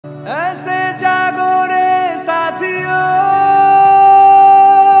ऐसे जागो रे साथियों,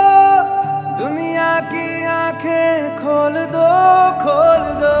 दुनिया की आंखें खोल दो, खोल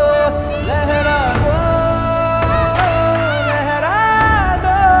दो, लहरा दो, लहरा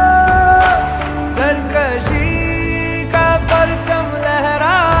दो, सरकशी का परचम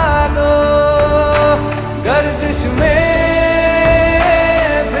लहरा दो, गर्दिश में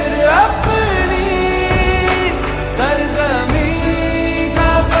फिर अपनी सरजमी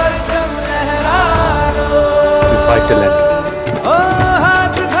का परचम लहरा दो। ओ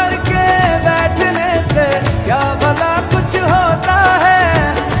हाथ धर के बैठने से क्या भला कुछ होता है,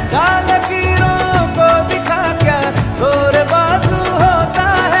 क्या लकीरों को दिखा क्या जोर बाजू होता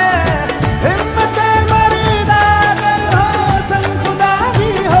है, हिम्मत मर्दा अगर हो संग खुदा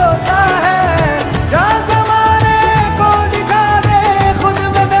भी होता है, जा ज़माने को दिखा दे खुद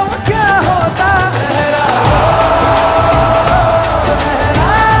में दम क्या होता है। लहरा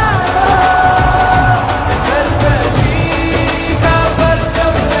दो, सरकशी का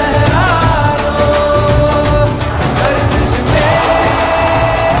परचम लहरा दो, गर्दिश में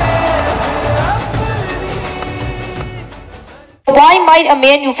Why might a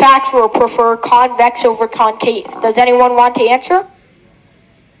manufacturer prefer convex over concave? Does anyone want to answer?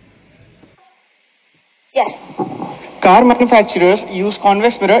 Yes. Car manufacturers use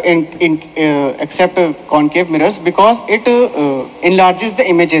convex mirror except concave mirrors because it enlarges the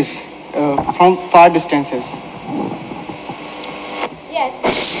images from far distances. Yes.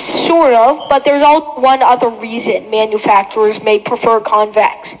 Sort of, but there's also one other reason manufacturers may prefer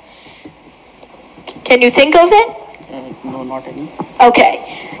convex. Can you think of it? No, not any. Okay.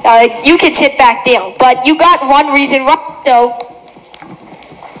 You can sit back down, but you got one reason right, so...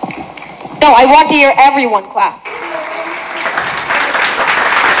 No, I want to hear everyone clap.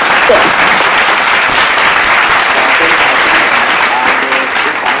 Good.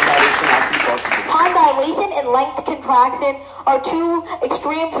 Time dilation and length contraction are two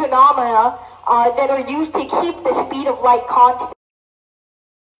extreme phenomena that are used to keep the speed of light constant.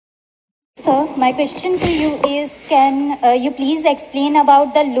 Sir, my question to you is, can you please explain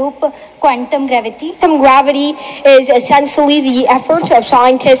about the loop quantum gravity? Quantum gravity is essentially the efforts of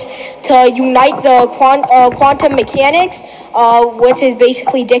scientists to unite the quantum mechanics, which is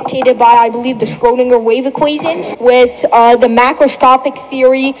basically dictated by, I believe, the Schrodinger wave equations, with the macroscopic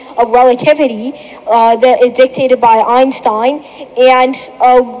theory of relativity that is dictated by Einstein. And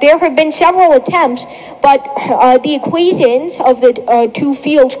there have been several attempts, but the equations of the two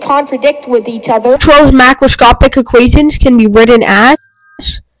fields contradict with each other. Maxwell's macroscopic equations can be written as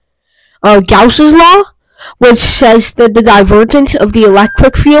Gauss's law, which says that the divergence of the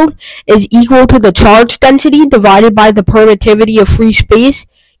electric field is equal to the charge density divided by the permittivity of free space.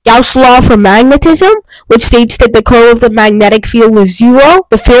 Gauss' law for magnetism, which states that the curl of the magnetic field is zero.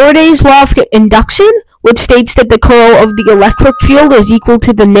 The Faraday's law of induction, which states that the curl of the electric field is equal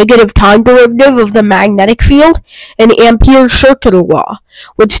to the negative time derivative of the magnetic field. And Ampere's circular law,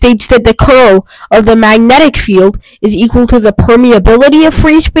 which states that the curl of the magnetic field is equal to the permeability of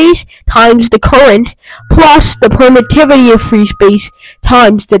free space times the current plus the permittivity of free space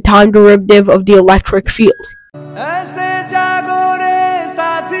times the time derivative of the electric field. ऐसे जागो रे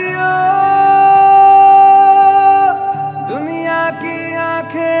साथियों, दुनिया की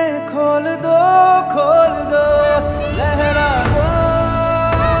आंखें खोल दो, खोल दो, लहरा